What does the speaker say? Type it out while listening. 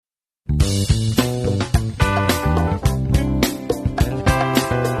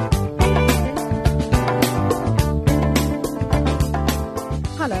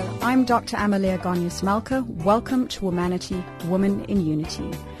I'm Dr. Amalia Gonyas-Malka. Welcome to Womanity, Women in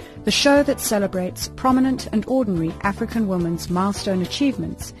Unity, the show that celebrates prominent and ordinary African women's milestone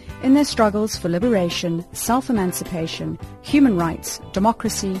achievements in their struggles for liberation, self-emancipation, human rights,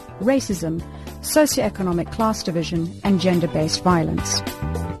 democracy, racism, socioeconomic class division, and gender-based violence.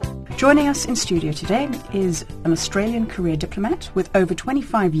 Joining us in studio today is an Australian career diplomat with over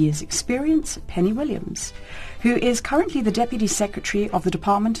 25 years' experience, Penny Williams, who is currently the Deputy Secretary of the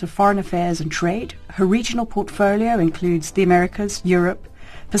Department of Foreign Affairs and Trade. Her regional portfolio includes the Americas, Europe,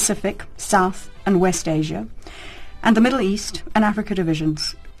 Pacific, South and West Asia, and the Middle East and Africa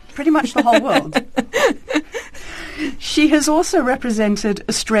divisions, pretty much the whole world. She has also represented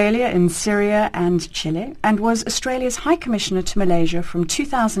Australia in Syria and Chile and was Australia's High Commissioner to Malaysia from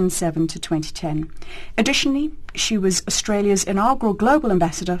 2007 to 2010. Additionally, she was Australia's inaugural Global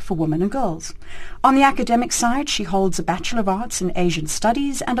Ambassador for Women and Girls. On the academic side, she holds a Bachelor of Arts in Asian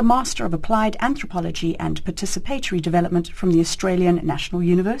Studies and a Master of Applied Anthropology and Participatory Development from the Australian National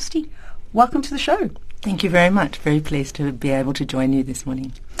University. Welcome to the show. Thank you very much. Very pleased to be able to join you this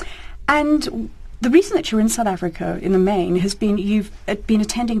morning. And the reason that you're in South Africa in the main has been you've been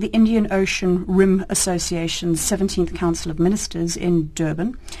attending the Indian Ocean Rim Association's 17th Council of Ministers in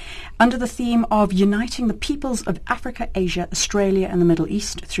Durban under the theme of uniting the peoples of Africa, Asia, Australia and the Middle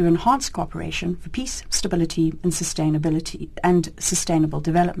East through enhanced cooperation for peace, stability and sustainable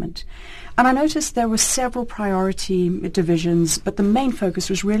development. And I noticed there were several priority divisions, but the main focus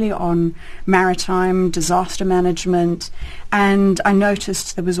was really on maritime, disaster management, and I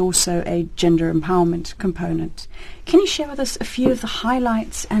noticed there was also a gender empowerment component. Can you share with us a few of the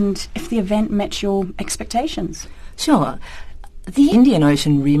highlights and if the event met your expectations? Sure. The Indian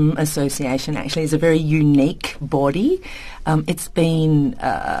Ocean Rim Association actually is a very unique body. It's been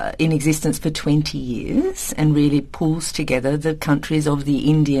in existence for 20 years and really pulls together the countries of the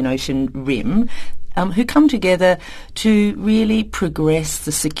Indian Ocean Rim who come together to really progress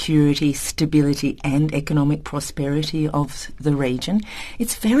the security, stability and economic prosperity of the region.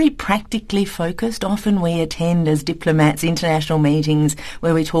 It's very practically focused. Often we attend as diplomats international meetings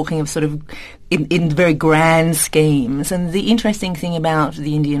where we're talking of sort of in very grand schemes. And the interesting thing about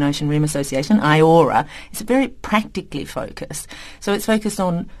the Indian Ocean Rim Association, IORA, is very practically focused. So it's focused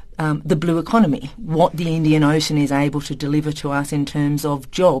on the blue economy, what the Indian Ocean is able to deliver to us in terms of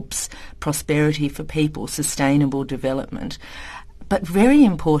jobs, prosperity for people, sustainable development. But very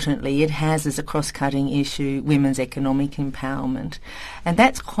importantly, it has as a cross-cutting issue women's economic empowerment. And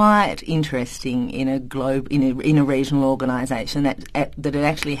that's quite interesting in a regional organisation that it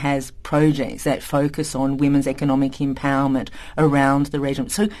actually has projects that focus on women's economic empowerment around the region.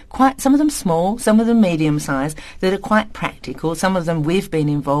 So quite some of them small, some of them medium-sized, that are quite practical. Some of them we've been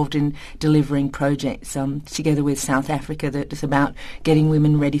involved in delivering projects together with South Africa that is about getting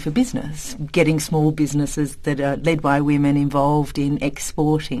women ready for business, getting small businesses that are led by women involved in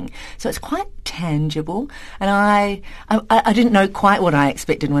exporting. So it's quite tangible, and I didn't know quite what I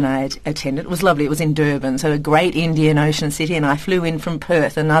expected when I attended. It was lovely. It was in Durban, so a great Indian Ocean city, and I flew in from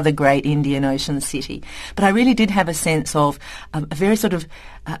Perth, another great Indian Ocean city. But I really did have a sense of a very sort of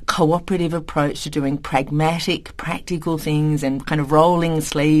cooperative approach to doing pragmatic, practical things and kind of rolling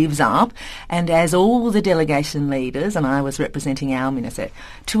sleeves up. And as all the delegation leaders, and I was representing our minister,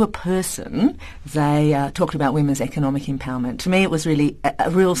 to a person, they talked about women's economic empowerment. To me, it was really a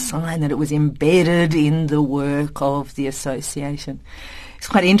real sign that it was embedded in the work of the association. It's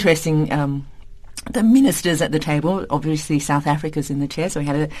quite interesting. The ministers at the table, obviously South Africa's in the chair, so we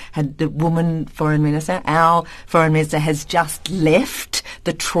had the woman foreign minister. Our foreign minister has just left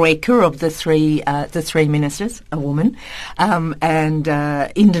the troika of the three ministers, a woman, and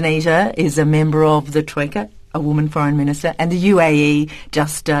Indonesia is a member of the troika, a woman foreign minister, and the UAE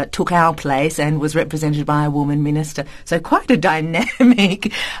just took our place and was represented by a woman minister. So quite a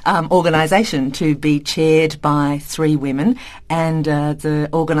dynamic organisation to be chaired by three women, and the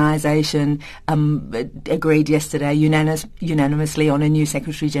organisation agreed yesterday unanimously on a new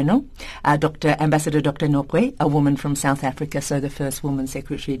Secretary General, Ambassador Dr. Nokwe, a woman from South Africa, so the first woman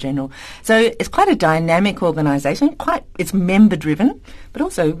Secretary General. So it's quite a dynamic organisation, it's member driven, but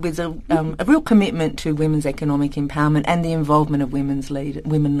also with a real commitment to women's economic empowerment and the involvement of women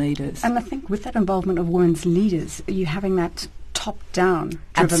leaders. And I think with that involvement of women's leaders, you're having that top-down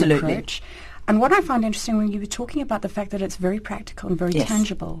driven approach. And what I find interesting when you were talking about the fact that it's very practical and very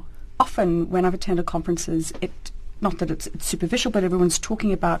tangible, often when I've attended conferences, not that it's superficial, but everyone's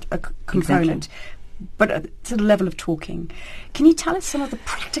talking about a component. Exactly. but to the level of talking. Can you tell us some of the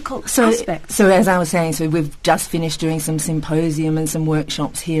practical aspects? So as I was saying, so we've just finished doing some symposium and some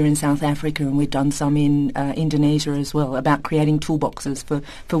workshops here in South Africa, and we've done some in Indonesia as well about creating toolboxes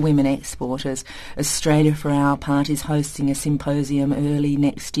for women exporters. Australia, for our part, is hosting a symposium early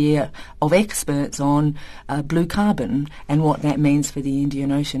next year of experts on blue carbon and what that means for the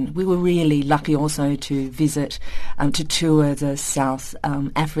Indian Ocean. We were really lucky also to visit, to tour the South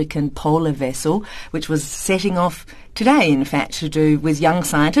African polar vessel, which was setting off today, in fact, to do with young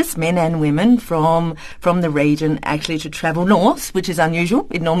scientists, men and women, from the region, actually to travel north, which is unusual.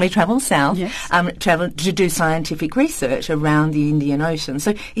 It normally travels south, yes. Travel to do scientific research around the Indian Ocean.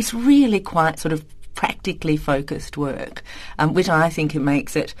 So it's really quite sort of practically focused work, which I think it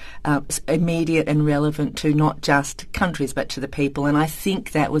makes it immediate and relevant to not just countries but to the people. And I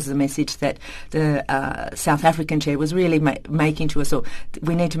think that was the message that the South African chair was really making to us all.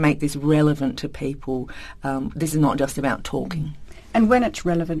 We need to make this relevant to people. This is not just about talking. And when it's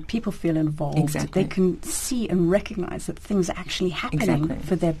relevant, people feel involved. Exactly. They can see and recognise that things are actually happening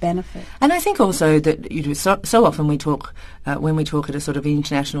for their benefit. And I think also that so often we talk when we talk at a sort of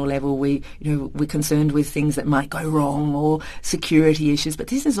international level, we're concerned with things that might go wrong or security issues. But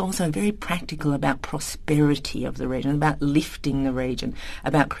this is also very practical about prosperity of the region, about lifting the region,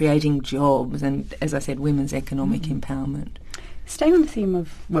 about creating jobs, and as I said, women's economic empowerment. Staying on the theme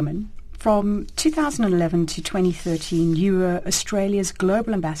of women. From 2011 to 2013, you were Australia's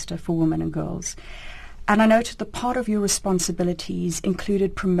Global Ambassador for Women and Girls. And I noted that part of your responsibilities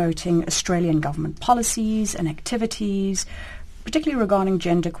included promoting Australian government policies and activities, particularly regarding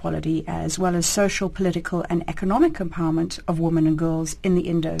gender equality, as well as social, political and economic empowerment of women and girls in the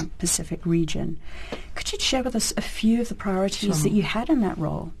Indo-Pacific region. Could you share with us a few of the priorities that you had in that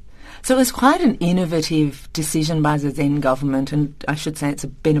role? So it was quite an innovative decision by the then government, and I should say it's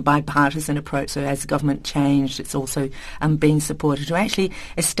been a bipartisan approach, so as the government changed, it's also been supported, to actually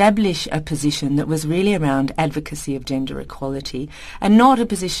establish a position that was really around advocacy of gender equality, and not a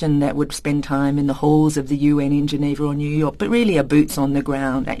position that would spend time in the halls of the UN in Geneva or New York, but really a boots on the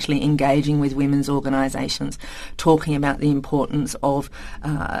ground, actually engaging with women's organisations, talking about the importance of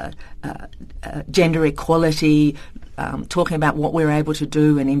gender equality, talking about what we're able to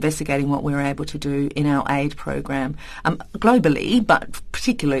do and investigating what we're able to do in our aid program globally, but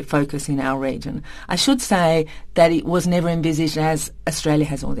particularly focus in our region. I should say that it was never envisaged as Australia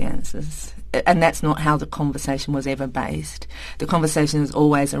has all the answers. And that's not how the conversation was ever based. The conversation is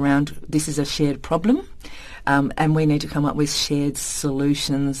always around, this is a shared problem, and we need to come up with shared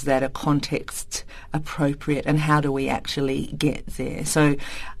solutions that are context appropriate, and how do we actually get there. So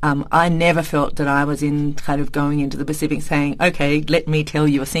I never felt that I was in kind of going into the Pacific saying, okay, let me tell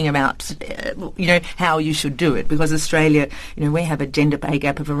you a thing about, how you should do it. Because Australia, we have a gender pay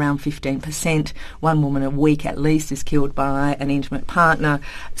gap of around 15%. One woman a week at least is killed by an intimate partner.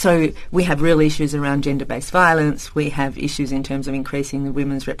 So we have real issues around gender-based violence. We have issues in terms of increasing the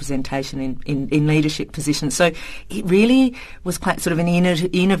women's representation in leadership positions. So it really was quite sort of an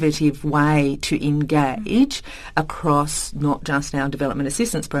innovative way to engage across not just our development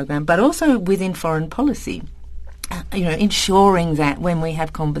assistance program, but also within foreign policy. Ensuring that when we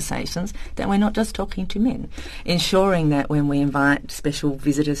have conversations that we're not just talking to men, ensuring that when we invite special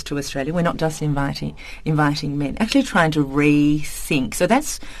visitors to Australia, we're not just inviting men, actually trying to rethink. So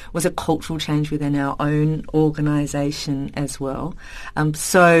that was a cultural change within our own organisation as well.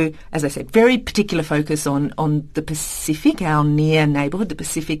 So, as I said, very particular focus on the Pacific, our near neighbourhood, the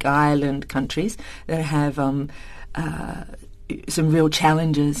Pacific Island countries that have some real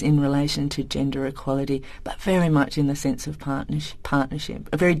challenges in relation to gender equality, but very much in the sense of partnership,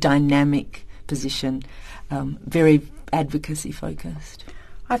 a very dynamic position, very advocacy focused.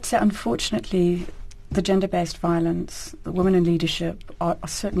 I have to say, unfortunately, the gender-based violence, the women in leadership are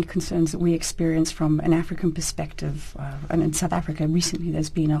certainly concerns that we experience from an African perspective. And in South Africa recently there's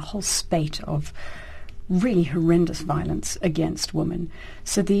been a whole spate of really horrendous violence against women.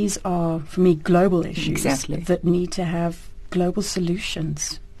 So these are, for me, global issues that need to have global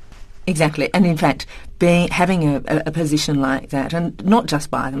solutions. Exactly, and in fact, having a position like that, and not just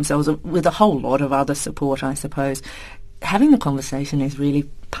by themselves, with a whole lot of other support, I suppose, having the conversation is really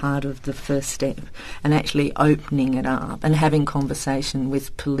part of the first step, and actually opening it up and having conversation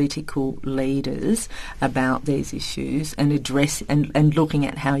with political leaders about these issues and and looking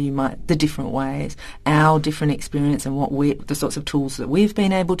at how you might, the different ways, our different experience and the sorts of tools that we've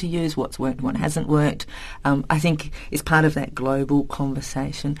been able to use, what's worked, what hasn't worked, I think is part of that global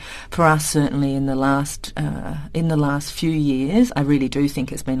conversation. For us, certainly in the last few years, I really do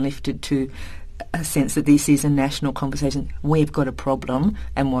think it's been lifted to a sense that this is a national conversation. We've got a problem,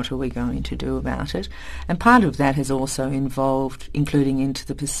 and what are we going to do about it? And part of that has also involved, including into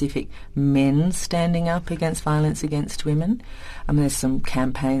the Pacific, men standing up against violence against women. There's some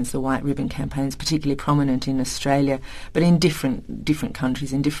campaigns, the White Ribbon campaigns, particularly prominent in Australia, but in different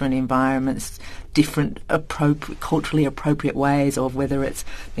countries, in different environments, different culturally appropriate ways of whether it's,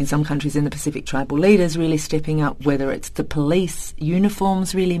 in some countries in the Pacific, tribal leaders really stepping up, whether it's the police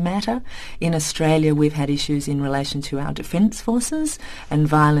uniforms really matter. In Australia, we've had issues in relation to our defence forces and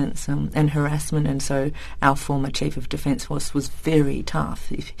violence and harassment, and so our former Chief of Defence Force was very tough.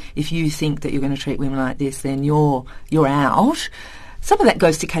 If you think that you're going to treat women like this, then you're out. Some of that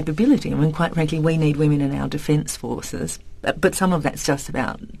goes to capability. I mean, quite frankly, we need women in our defence forces. But some of that's just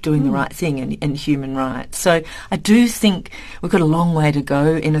about doing the right thing and human rights. So I do think we've got a long way to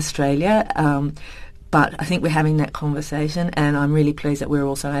go in Australia, but I think we're having that conversation, and I'm really pleased that we're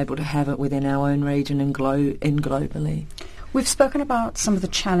also able to have it within our own region and globally. We've spoken about some of the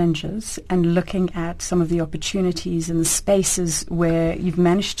challenges and looking at some of the opportunities and the spaces where you've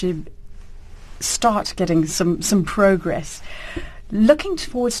managed to start getting some progress. Looking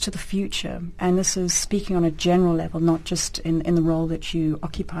towards to the future, and this is speaking on a general level, not just in the role that you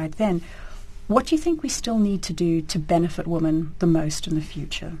occupied then, what do you think we still need to do to benefit women the most in the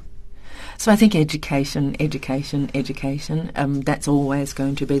future? So I think education. That's always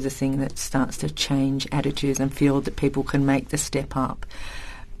going to be the thing that starts to change attitudes and feel that people can make the step up.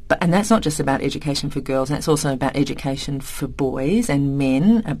 And that's not just about education for girls, that's also about education for boys and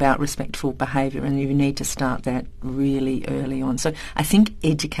men, about respectful behaviour, and you need to start that really early on. So I think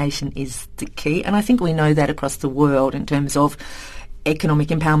education is the key, and I think we know that across the world in terms of economic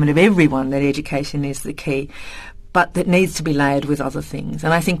empowerment of everyone, that education is the key. But that needs to be layered with other things.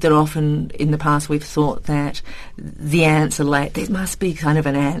 And I think that often in the past we've thought that the answer there must be kind of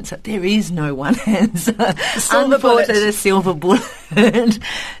an answer. There is no one answer. A silver bullet.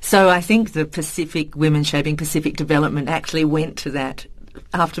 So I think the Women Shaping Pacific Development actually went to that.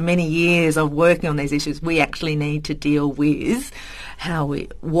 After many years of working on these issues, we actually need to deal with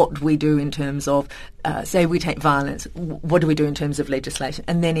what we do in terms of, say we take violence, what do we do in terms of legislation,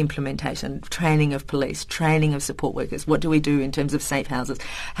 and then implementation, training of police, training of support workers, what do we do in terms of safe houses,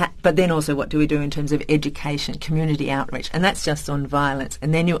 but then also what do we do in terms of education, community outreach, and that's just on violence.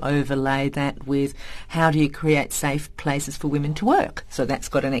 And then you overlay that with how do you create safe places for women to work, so that's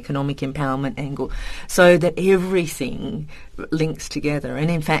got an economic empowerment angle, so that everything links together.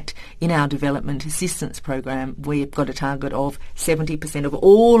 And in fact, in our development assistance program, we've got a target of 70% of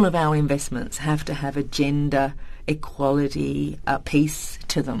all of our investments have to have a gender equality piece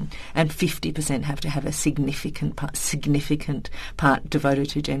to them, and 50% have to have a significant part devoted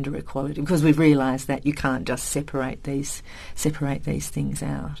to gender equality, because we've realised that you can't just separate these things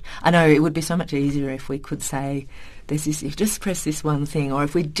out. I know it would be so much easier if we could say, if you just press this one thing, or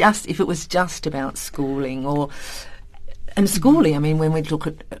if it was just about schooling, and schooling, I mean, when we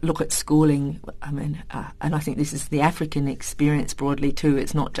look at schooling, I mean, and I think this is the African experience broadly too,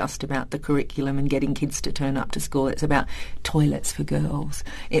 it's not just about the curriculum and getting kids to turn up to school, it's about toilets for girls,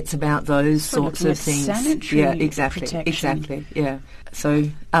 it's about those sorts of things. Sanitary exactly, yeah. So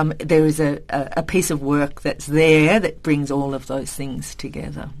there is a piece of work that's there that brings all of those things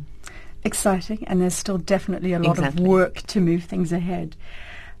together. Exciting, and there's still definitely a lot of work to move things ahead.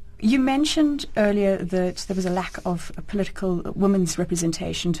 You mentioned earlier that there was a lack of political women's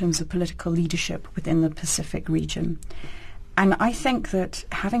representation in terms of political leadership within the Pacific region. And I think that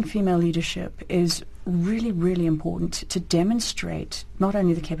having female leadership is really, really important to demonstrate not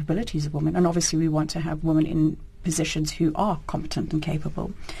only the capabilities of women, and obviously we want to have women in positions who are competent and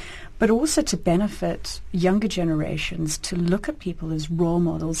capable, but also to benefit younger generations to look at people as role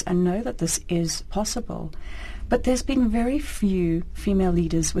models and know that this is possible. But there's been very few female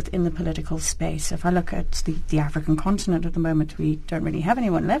leaders within the political space. If I look at the African continent at the moment, we don't really have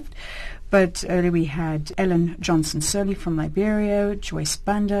anyone left. But earlier we had Ellen Johnson Sirleaf from Liberia, Joyce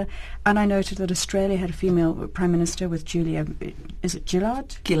Banda, and I noted that Australia had a female Prime Minister with Julia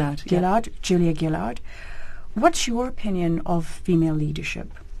Gillard? Gillard. Julia Gillard. What's your opinion of female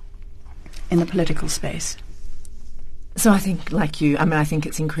leadership in the political space? So I think, like you, I think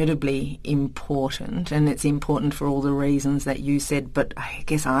it's incredibly important, and it's important for all the reasons that you said, but I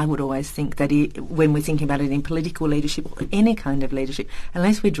guess I would always think that when we're thinking about it in political leadership or any kind of leadership,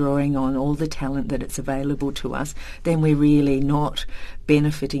 unless we're drawing on all the talent that it's available to us, then we're really not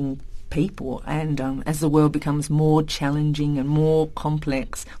benefiting people. And as the world becomes more challenging and more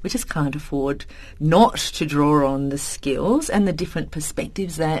complex, we just can't afford not to draw on the skills and the different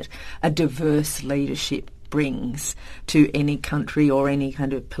perspectives that a diverse leadership brings to any country or any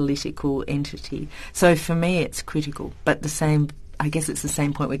kind of political entity. So for me, it's critical. But I guess it's the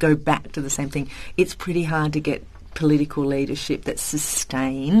same point. We go back to the same thing. It's pretty hard to get political leadership that's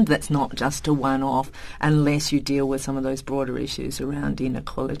sustained, that's not just a one-off, unless you deal with some of those broader issues around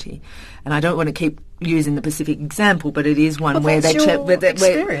inequality. And I don't want to keep using the Pacific example, but it is one where they but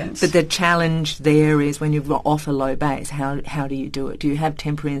the challenge there is when you've got off a low base, how do you do it? Do you have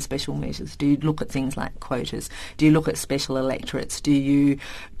temporary and special measures? Do you look at things like quotas? Do you look at special electorates? Do you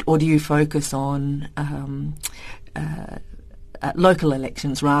focus on local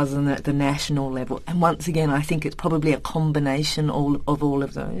elections rather than at the national level? And once again, I think it's probably a combination of all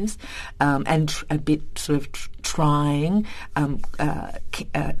of those, and a bit sort of training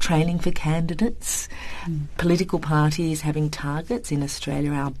for candidates, political parties having targets. In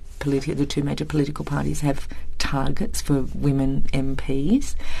Australia, the two major political parties have targets for women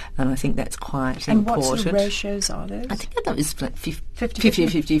MPs, and I think that's quite important. And what sort of ratios are those? I think that was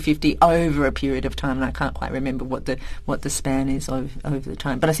 50-50 over a period of time, and I can't quite remember what the span is over the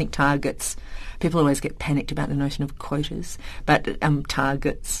time. But I think targets, people always get panicked about the notion of quotas, but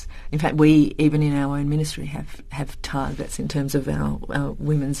targets, in fact, we, even in our own ministry, have targets in terms of our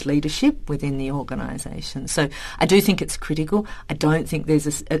women's leadership within the organisation. So I do think it's critical. I don't think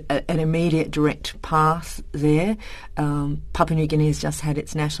there's an immediate direct path there. Papua New Guinea has just had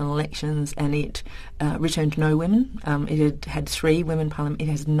its national elections, and it returned no women. It had 3 women parliament. It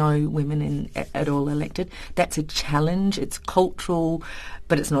has no women at all elected. That's a challenge. It's cultural,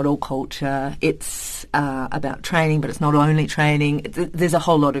 but it's not all culture. It's about training, but it's not only training. There's a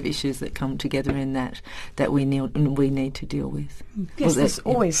whole lot of issues that come together in that we need to deal with. Yes, there's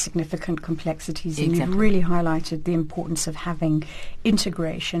always significant complexities, and you've really highlighted the importance of having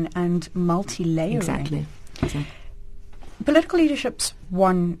integration and multi-layering. Exactly. Political leadership's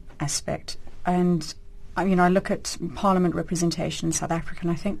one aspect, and I look at parliament representation in South Africa,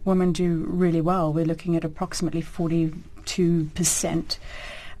 and I think women do really well. We're looking at approximately 42%.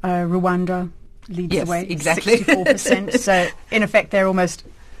 Rwanda leads the way, exactly. 64%. So in effect, they're almost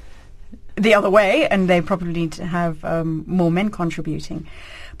the other way, and they probably need to have more men contributing.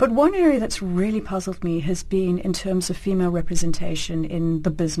 But one area that's really puzzled me has been in terms of female representation in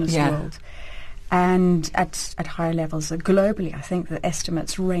the business world. And at higher levels globally, I think the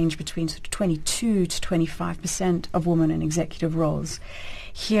estimates range between sort of 22 to 25% of women in executive roles.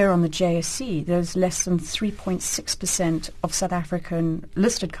 Here on the JSE, there's less than 3.6% of South African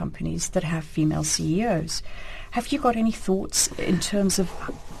listed companies that have female CEOs. Have you got any thoughts in terms of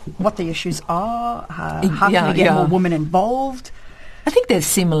what the issues are? How can we get more women involved? I think there's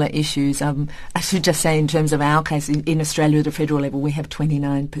similar issues. I should just say in terms of our case, in Australia at the federal level, we have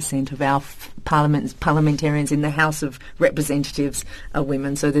 29% of our parliamentarians in the House of Representatives are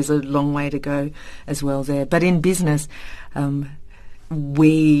women, so there's a long way to go as well there. But in business, it's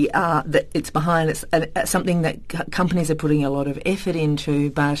behind. It's something that companies are putting a lot of effort into,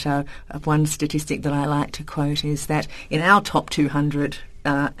 but one statistic that I like to quote is that in our top 200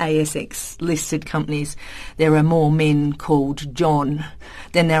 ASX listed companies, there are more men called John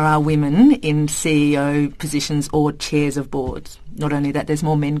than there are women in CEO positions or chairs of boards. Not only that, there's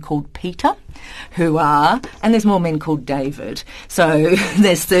more men called Peter, and there's more men called David. So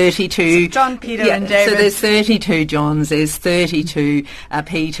there's 32. So John, Peter, and David. So there's 32 Johns, there's 32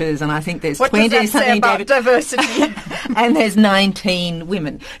 Peters, and I think there's 20 does that something say about David. Diversity. And there's 19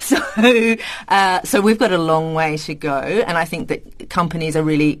 women. So we've got a long way to go, and I think that companies are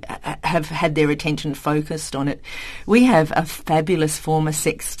really have had their attention focused on it. We have a fabulous former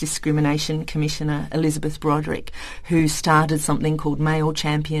sex discrimination commissioner, Elizabeth Broderick, who started something called Male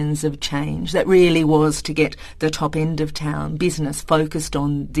Champions of Change that really was to get the top end of town business focused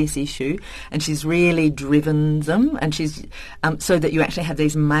on this issue, and she's really driven them, and she's so that you actually have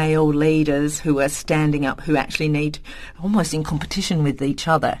these male leaders who are standing up, who actually need almost in competition with each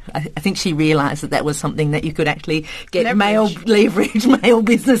other. I think she realised that was something that you could actually get male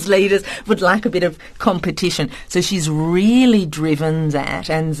business leaders would like a bit of competition. So she's really driven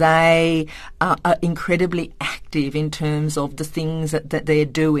that, and they are incredibly active in terms of the things that they're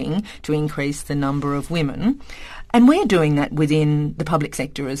doing to increase the number of women. And we're doing that within the public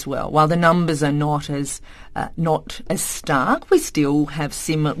sector as well. While the numbers are not as stark, we still have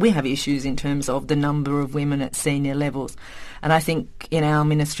we have issues in terms of the number of women at senior levels. And I think in our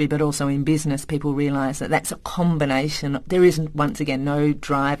ministry, but also in business, people realise that that's a combination. There isn't, once again, no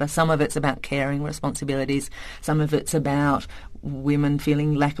driver. Some of it's about caring responsibilities. Some of it's about women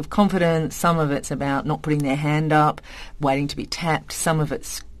feeling lack of confidence. Some of it's about not putting their hand up, waiting to be tapped. Some of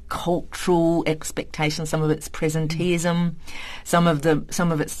it's cultural expectations, some of it's presenteeism, some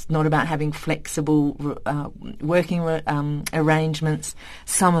of it's not about having flexible working arrangements,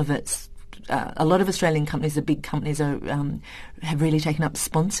 some of it's a lot of Australian companies, the big companies, have really taken up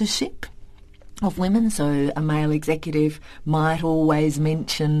sponsorship of women. So a male executive might always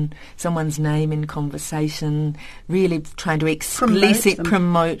mention someone's name in conversation, really trying to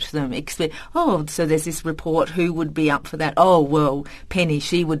promote them. So there's this report, who would be up for that? Oh, well, Penny,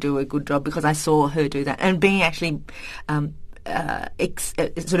 she would do a good job because I saw her do that. And being actually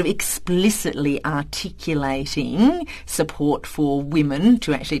sort of explicitly articulating support for women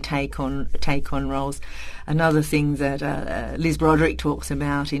to actually take on roles. Another thing that Liz Broderick talks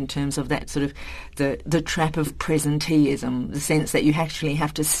about in terms of that sort of the trap of presenteeism, the sense that you actually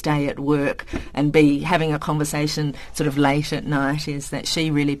have to stay at work and be having a conversation sort of late at night, is that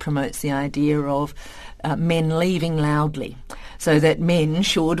she really promotes the idea of men leaving loudly. So that men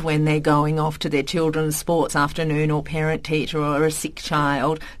should, when they're going off to their children's sports afternoon or parent-teacher or a sick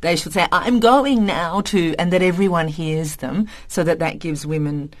child, they should say, I'm going now to, and that everyone hears them, so that gives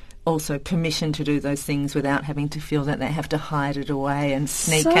women also permission to do those things without having to feel that they have to hide it away and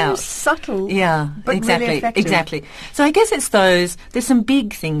sneak out. So subtle. Yeah, but exactly, really effective. Exactly. So I guess it's there's some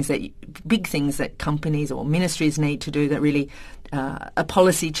big things that companies or ministries need to do that really are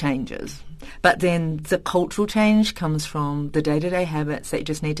policy changes. But then the cultural change comes from the day-to-day habits that you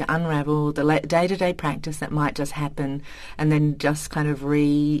just need to unravel, the day-to-day practice that might just happen and then just kind of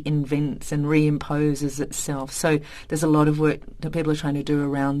reinvents and reimposes itself. So there's a lot of work that people are trying to do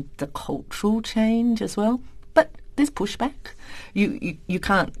around the cultural change as well. But there's pushback. You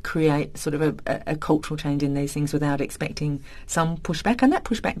can't create sort of a cultural change in these things without expecting some pushback, and that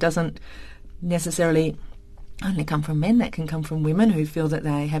pushback doesn't necessarily only come from men. That can come from women who feel that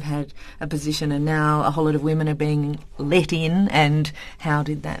they have had a position and now a whole lot of women are being let in, and how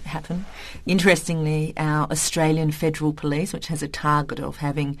did that happen? Interestingly, our Australian Federal Police, which has a target of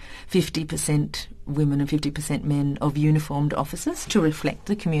having 50% women and 50% men of uniformed officers to reflect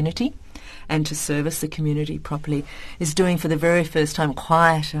the community and to service the community properly, is doing for the very first time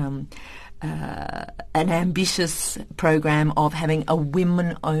quite an ambitious program of having a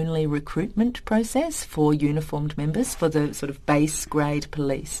women-only recruitment process for uniformed members, for the sort of base grade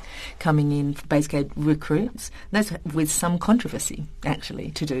police coming in, for base grade recruits. That's with some controversy,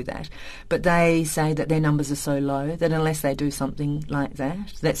 actually, to do that. But they say that their numbers are so low that unless they do something like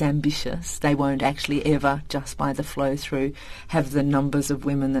that, that's ambitious, they won't actually ever, just by the flow through, have the numbers of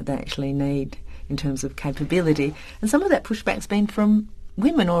women that they actually need in terms of capability. And some of that pushback's been from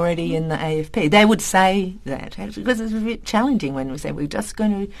women already in the AFP. They would say that because it's a bit challenging when we say we're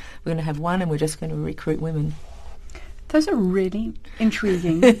going to have one and we're just going to recruit women. Those are really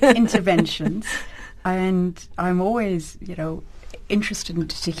intriguing interventions, and I'm always, interested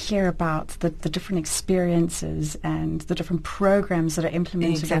to hear about the different experiences and the different programs that are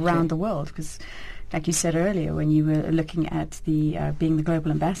implemented around the world, because like you said earlier, when you were looking at the being the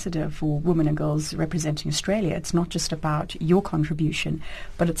global ambassador for Women and Girls Representing Australia, it's not just about your contribution,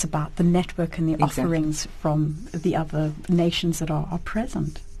 but it's about the network and the offerings from the other nations that are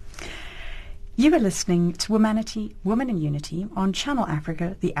present. You are listening to Womanity, Women in Unity on Channel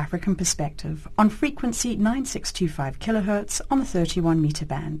Africa, The African Perspective, on frequency 9625 kilohertz on the 31 metre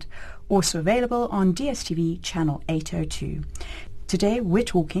band, also available on DSTV Channel 802. Today we're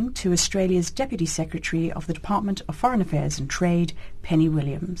talking to Australia's Deputy Secretary of the Department of Foreign Affairs and Trade, Penny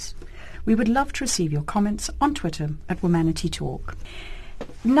Williams. We would love to receive your comments on Twitter at Womanity Talk.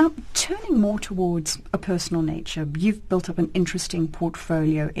 Now, turning more towards a personal nature, you've built up an interesting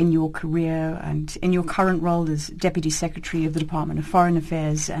portfolio in your career and in your current role as Deputy Secretary of the Department of Foreign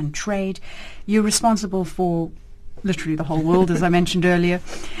Affairs and Trade. You're responsible for literally the whole world, as I mentioned earlier.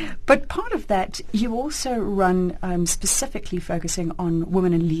 But part of that, you also run specifically focusing on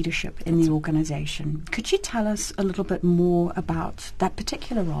women in leadership in the organisation. Could you tell us a little bit more about that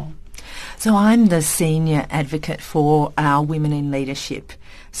particular role? So I'm the senior advocate for our Women in Leadership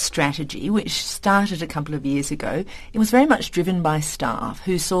strategy, which started a couple of years ago. It was very much driven by staff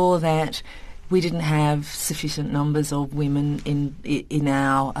who saw that we didn't have sufficient numbers of women in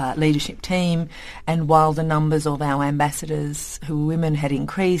our leadership team, and while the numbers of our ambassadors who were women had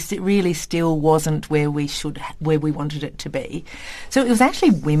increased, it really still wasn't where we wanted it to be. So it was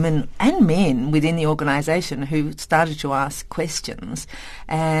actually women and men within the organisation who started to ask questions,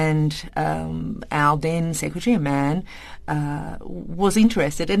 and our then secretary, a man, was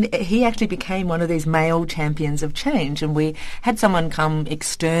interested, and he actually became one of these male champions of change. And we had someone come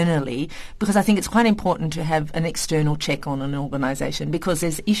externally, because I think it's quite important to have an external check on an organisation, because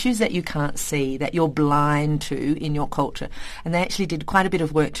there's issues that you can't see, that you're blind to in your culture. And they actually did quite a bit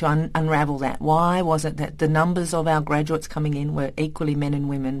of work to unravel that. Why was it that the numbers of our graduates coming in were equally men and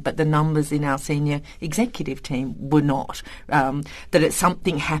women, but the numbers in our senior executive team were not? That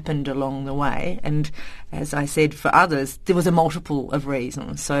something happened along the way. And as I said, for others, there was a multiple of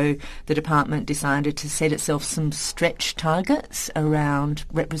reasons. So the department decided to set itself some stretch targets around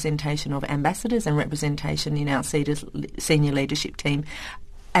representation of ambassadors and representation in our senior leadership team.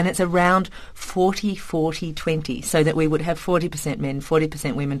 And it's around 40-40-20, so that we would have 40% men,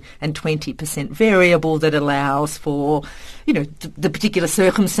 40% women, and 20% variable that allows for, the particular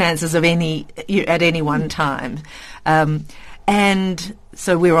circumstances of at any one time. And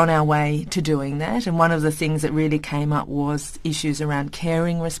so we're on our way to doing that. And one of the things that really came up was issues around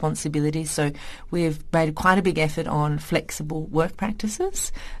caring responsibilities. So we've made quite a big effort on flexible work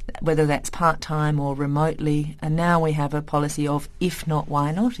practices, whether that's part-time or remotely. And now we have a policy of, if not,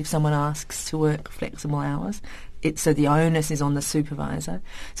 why not? If someone asks to work flexible hours, so the onus is on the supervisor.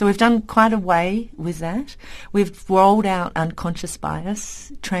 So we've done quite a way with that. We've rolled out unconscious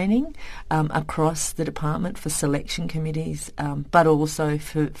bias training across the department for selection committees, but also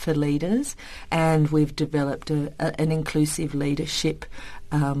for leaders. And we've developed an inclusive leadership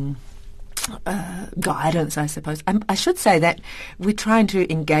guidance, I suppose. I should say that we're trying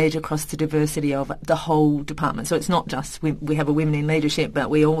to engage across the diversity of the whole department. So it's not just we have a Women in Leadership, but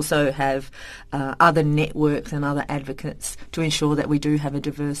we also have other networks and other advocates to ensure that we do have a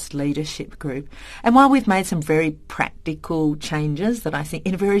diverse leadership group. And while we've made some very practical changes that I think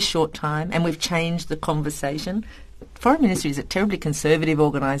in a very short time, and we've changed the conversation, foreign ministries are terribly conservative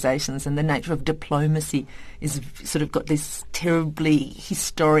organisations, and the nature of diplomacy is sort of got this terribly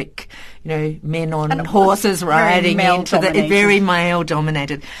historic, men on horses riding into the very male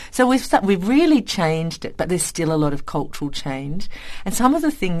dominated. So we've really changed it, but there's still a lot of cultural change. And some of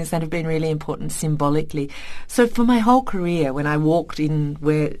the things that have been really important symbolically. So for my whole career, when I walked in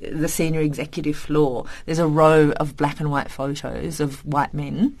where the senior executive floor, there's a row of black and white photos of white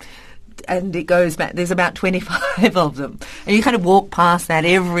men. And it goes back, there's about 25 of them. And you kind of walk past that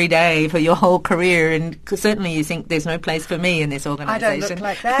every day for your whole career, and certainly you think there's no place for me in this organisation. I don't look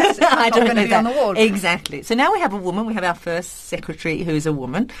like that. I'm not going to be on the wall. Exactly. So now we have a woman. We have our first secretary who's a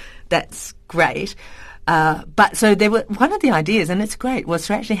woman. That's great. But so one of the ideas, and it's great, was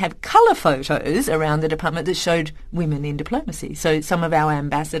to actually have colour photos around the department that showed women in diplomacy. So some of our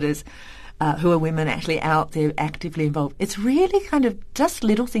ambassadors who are women actually out there actively involved. It's really kind of just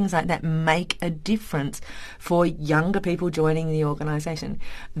little things like that make a difference for younger people joining the organisation.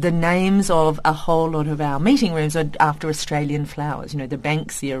 The names of a whole lot of our meeting rooms are after Australian flowers, the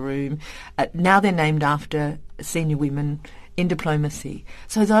Banksia room. Now they're named after senior women in diplomacy.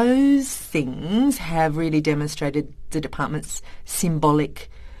 So those things have really demonstrated the department's symbolic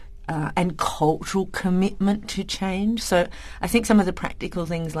and cultural commitment to change. So I think some of the practical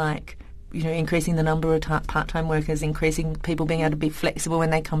things like increasing the number of part-time workers, increasing people being able to be flexible when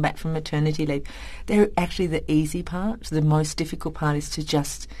they come back from maternity leave. They're actually the easy part. The most difficult part is to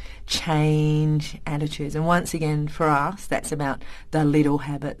just change attitudes. And once again, for us, that's about the little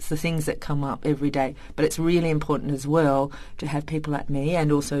habits, the things that come up every day. But it's really important as well to have people like me,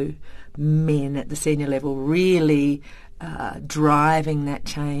 and also men at the senior level, really driving that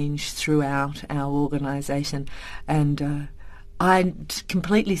change throughout our organisation. And I'm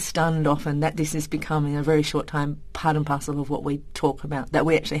completely stunned often that this is becoming, in a very short time, part and parcel of what we talk about, that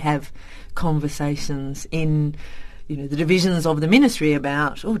we actually have conversations in the divisions of the ministry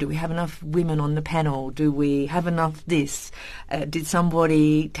about, do we have enough women on the panel? Do we have enough this? Did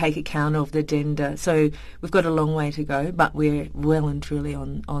somebody take account of the gender? So we've got a long way to go, but we're well and truly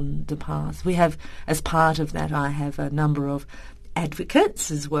on the path. We have, as part of that, I have a number of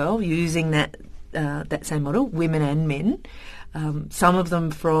advocates as well, using that same model, women and men. Some of them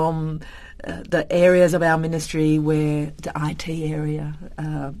from the areas of our ministry where the IT area,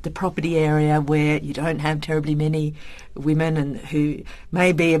 the property area, where you don't have terribly many women and who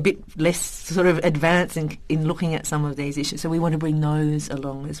may be a bit less sort of advanced in looking at some of these issues. So we want to bring those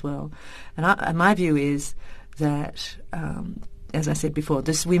along as well. And my view is that as I said before,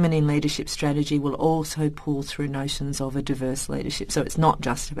 this Women in Leadership strategy will also pull through notions of a diverse leadership. So it's not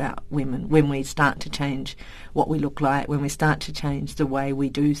just about women. When we start to change what we look like, when we start to change the way we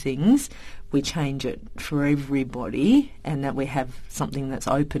do things, we change it for everybody and that we have something that's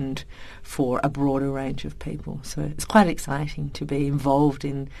opened for a broader range of people. So it's quite exciting to be involved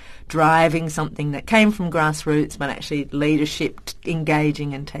in driving something that came from grassroots, but actually leadership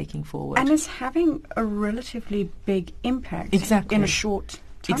engaging and taking forward. And is having a relatively big impact in a short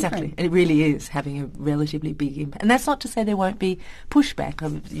time frame. It really is having a relatively big impact. And that's not to say there won't be pushback.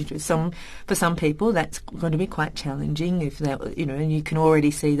 For some people, that's going to be quite challenging. And you can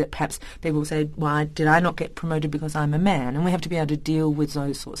already see that perhaps people say, "Why did I not get promoted because I'm a man?" And we have to be able to deal with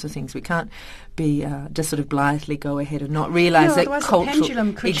those sorts of things. We can't be just sort of blithely go ahead and not realise that cultural the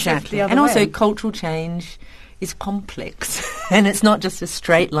pendulum could shift the other and also way. Cultural change is complex and it's not just a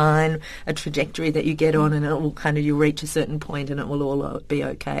straight line, a trajectory that you get on and it will you'll reach a certain point and it will all be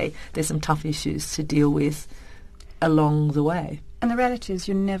okay. There's some tough issues to deal with along the way. And the reality is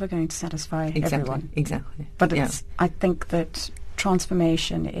you're never going to satisfy everyone. Exactly. But I think that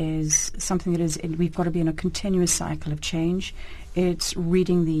transformation is something we've got to be in a continuous cycle of change. It's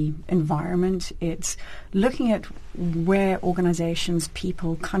reading the environment. It's looking at where organizations,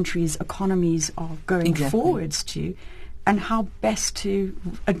 people, countries, economies are going forwards to and how best to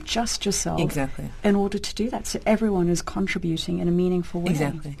adjust yourself in order to do that. So everyone is contributing in a meaningful way.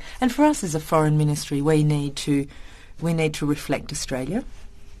 Exactly. And for us as a foreign ministry, we need to reflect Australia.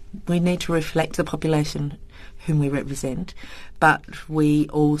 We need to reflect the population whom we represent, but we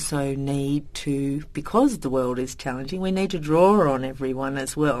also need to, because the world is challenging, we need to draw on everyone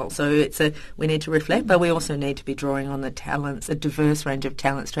as well. So we need to reflect, but we also need to be drawing on the talents, a diverse range of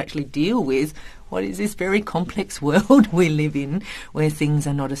talents to actually deal with what is this very complex world we live in, where things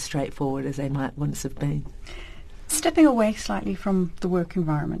are not as straightforward as they might once have been. Stepping away slightly from the work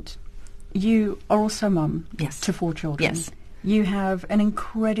environment, you are also mum to 4 children. Yes. You have an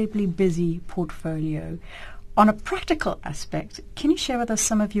incredibly busy portfolio. On a practical aspect, can you share with us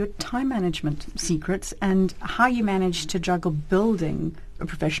some of your time management secrets and how you manage to juggle building a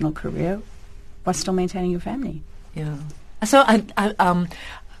professional career while still maintaining your family? Yeah. So I'm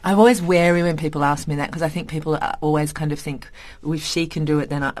always wary when people ask me that because I think people always kind of think, well, if she can do it,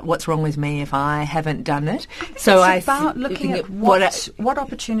 then what's wrong with me if I haven't done it? So it's about looking at what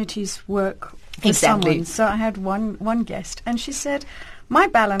opportunities work for someone. So I had one guest and she said, my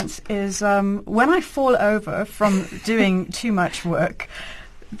balance is when I fall over from doing too much work,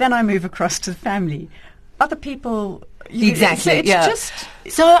 then I move across to the family. Other people... I've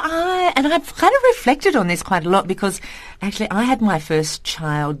kind of reflected on this quite a lot because actually I had my first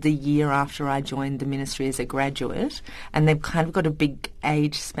child the year after I joined the ministry as a graduate, and they've kind of got a big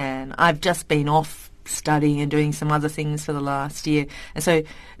age span. I've just been off studying and doing some other things for the last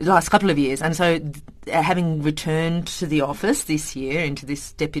couple of years. And so having returned to the office this year into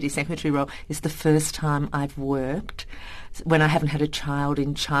this deputy secretary role is the first time I've worked when I haven't had a child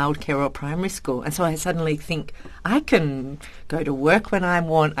in childcare or primary school. And so I suddenly think I can go to work when I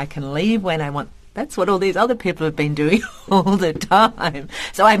want, I can leave when I want. That's what all these other people have been doing all the time.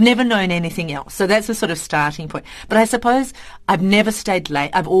 So I've never known anything else. So that's a sort of starting point. But I suppose I've never stayed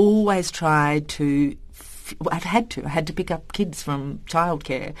late. I've always tried to I had to pick up kids from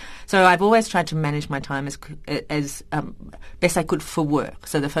childcare. So I've always tried to manage my time as best I could for work.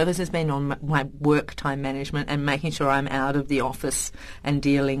 So the focus has been on my work time management and making sure I'm out of the office and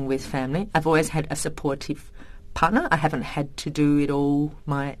dealing with family. I've always had a supportive partner. I haven't had to do it all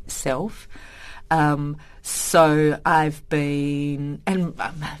myself. So I've been, and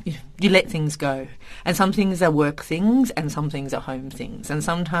you let things go. And some things are work things and some things are home things. And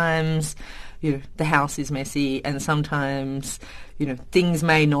sometimes, the house is messy and sometimes, things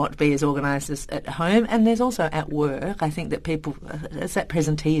may not be as organised as at home. And there's also at work, I think that people, it's that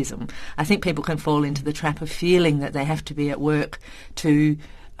presenteeism. I think people can fall into the trap of feeling that they have to be at work to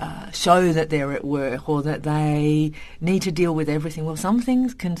show that they're at work or that they need to deal with everything. Well, some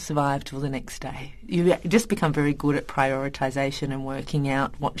things can survive till the next day. You just become very good at prioritisation and working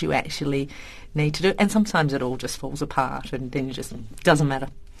out what you actually need to do. And sometimes it all just falls apart and then it just doesn't matter.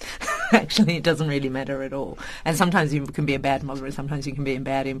 Actually, it doesn't really matter at all. And sometimes you can be a bad mother and sometimes you can be a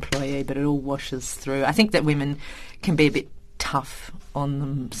bad employee, but it all washes through. I think that women can be a bit tough on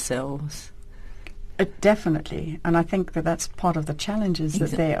themselves. Definitely, and I think that that's part of the challenges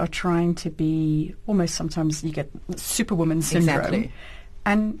that they are trying to be, almost sometimes you get superwoman syndrome,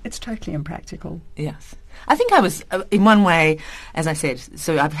 and it's totally impractical. Yes. I think I was, in one way, as I said,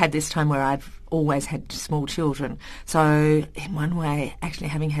 so I've had this time where I've always had small children. So in one way, actually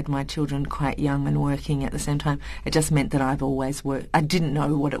having had my children quite young and working at the same time, it just meant that I've always worked. I didn't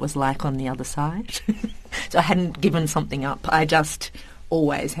know what it was like on the other side. So I hadn't given something up. I just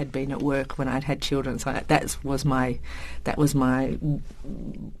always had been at work when I'd had children. So that was my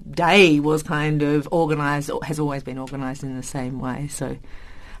day was kind of organised, has always been organised in the same way. So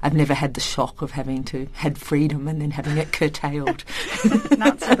I've never had the shock of having to had freedom and then having it curtailed. Now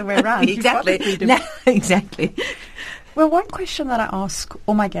it's the other way around. Exactly. Exactly. Well, one question that I ask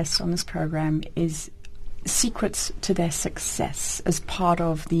all my guests on this program is secrets to their success as part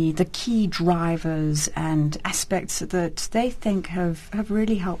of the key drivers and aspects that they think have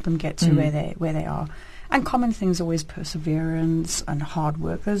really helped them get to where they are. And common things are always perseverance and hard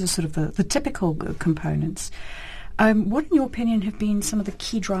work. Those are sort of the typical components. What, in your opinion, have been some of the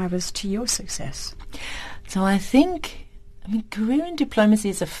key drivers to your success? So I think, career in diplomacy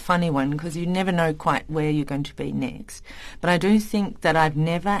is a funny one because you never know quite where you're going to be next. But I do think that I've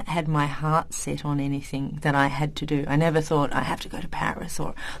never had my heart set on anything that I had to do. I never thought I have to go to Paris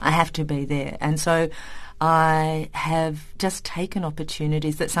or I have to be there. And so I have just taken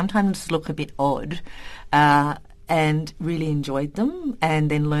opportunities that sometimes look a bit odd, and really enjoyed them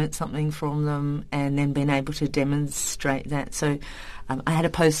and then learnt something from them and then been able to demonstrate that. So I had a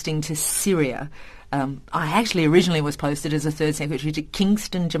posting to Syria. I actually originally was posted as a third secretary to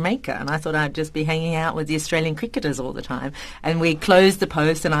Kingston, Jamaica, and I thought I'd just be hanging out with the Australian cricketers all the time. And we closed the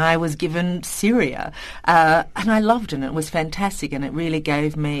post and I was given Syria. And I loved it, and it was fantastic, and it really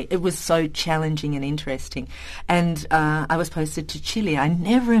gave me, it was so challenging and interesting. And I was posted to Chile. I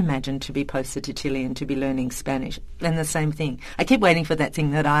never imagined to be posted to Chile and to be learning Spanish. And the same thing. I keep waiting for that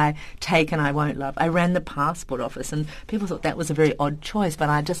thing that I take and I won't love. I ran the passport office, and people thought that was a very odd choice, but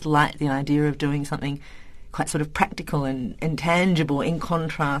I just liked the idea of doing something quite sort of practical and tangible in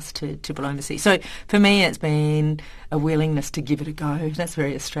contrast to diplomacy. So for me it's been a willingness to give it a go. That's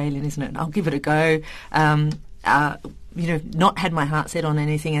very Australian, isn't it? I'll give it a go. Not had my heart set on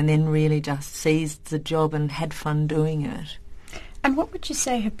anything and then really just seized the job and had fun doing it. And what would you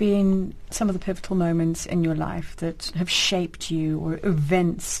say have been some of the pivotal moments in your life that have shaped you, or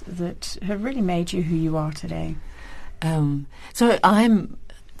events that have really made you who you are today? So I'm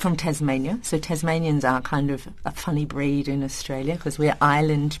from Tasmania. So Tasmanians are kind of a funny breed in Australia because we're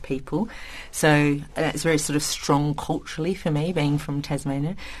island people. So it's very sort of strong culturally for me, being from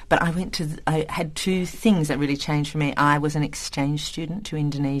Tasmania. But I had two things that really changed for me. I was an exchange student to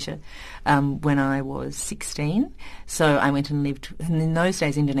Indonesia when I was 16. So I went and lived, and in those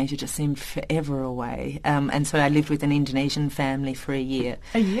days Indonesia just seemed forever away. And so I lived with an Indonesian family for a year.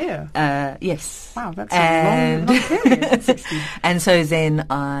 A year? Yes. Wow, that's a long period at 16. And so then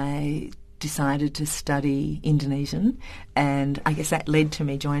I decided to study Indonesian, and I guess that led to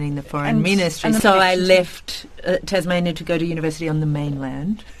me joining the foreign ministry. So I left Tasmania to go to university on the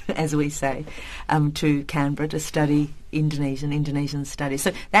mainland, as we say, to Canberra to study Indonesian studies.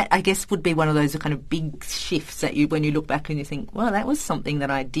 So that, I guess, would be one of those kind of big shifts that when you look back and you think, well, that was something that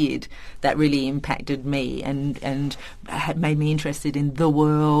I did that really impacted me and had made me interested in the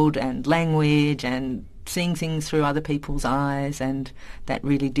world and language and seeing things through other people's eyes, and that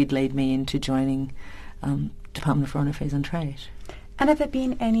really did lead me into joining Department of Foreign Affairs and Trade. And have there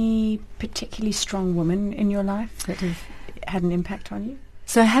been any particularly strong women in your life that have had an impact on you?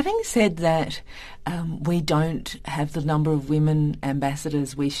 So having said that, we don't have the number of women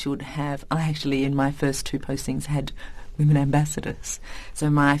ambassadors we should have. I actually, in my first two postings, had women ambassadors. So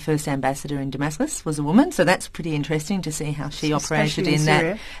my first ambassador in Damascus was a woman, so that's pretty interesting to see how she operated in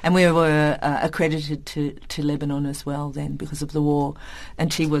that. And we were accredited to Lebanon as well then because of the war.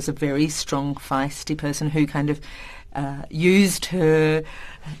 And she was a very strong, feisty person who kind of used her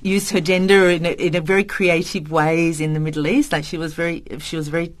gender in a very creative ways in the Middle East. Like she was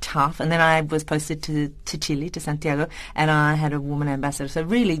very tough. And then I was posted to Chile, to Santiago, and I had a woman ambassador. So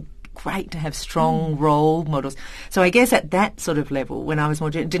really great to have strong role models. So I guess at that sort of level, when I was more,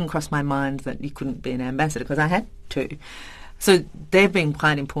 it didn't cross my mind that you couldn't be an ambassador because I had to. So they've been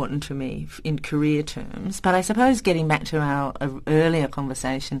quite important to me in career terms. But I suppose getting back to our earlier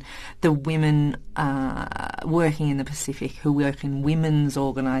conversation, the women working in the Pacific who work in women's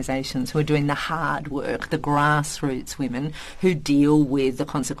organisations, who are doing the hard work, the grassroots women who deal with the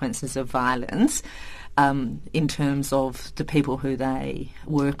consequences of violence, in terms of the people who they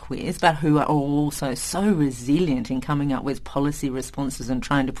work with, but who are also so resilient in coming up with policy responses and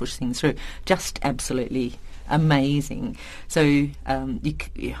trying to push things through. Just absolutely amazing. So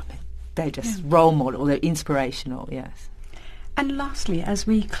they're just role model, they're inspirational, yes. And lastly, as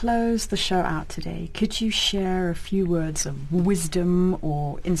we close the show out today, could you share a few words of wisdom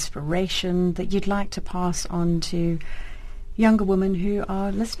or inspiration that you'd like to pass on to younger women who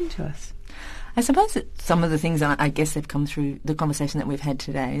are listening to us? I suppose that some of the things I guess have come through the conversation that we've had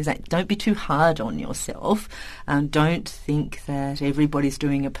today is that don't be too hard on yourself. Don't think that everybody's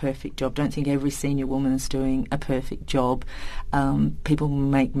doing a perfect job. Don't think every senior woman is doing a perfect job. People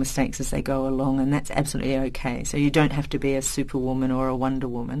make mistakes as they go along, and that's absolutely okay. So you don't have to be a superwoman or a Wonder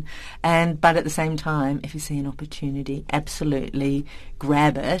Woman. But at the same time, if you see an opportunity, absolutely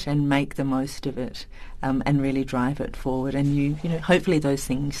grab it and make the most of it, and really drive it forward. And you know, hopefully those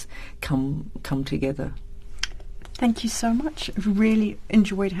things come together. Thank you so much. I've really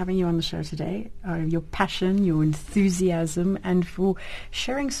enjoyed having you on the show today. Your passion, your enthusiasm, and for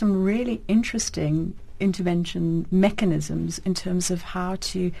sharing some really interesting intervention mechanisms in terms of how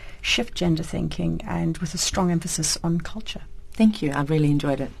to shift gender thinking, and with a strong emphasis on culture. Thank you. I've really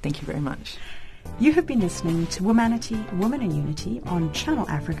enjoyed it. Thank you very much. You have been listening to Womanity, Woman in Unity on Channel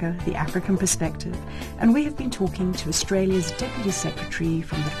Africa, The African Perspective, and we have been talking to Australia's Deputy Secretary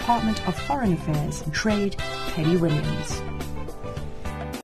from the Department of Foreign Affairs and Trade, Kelly Williams.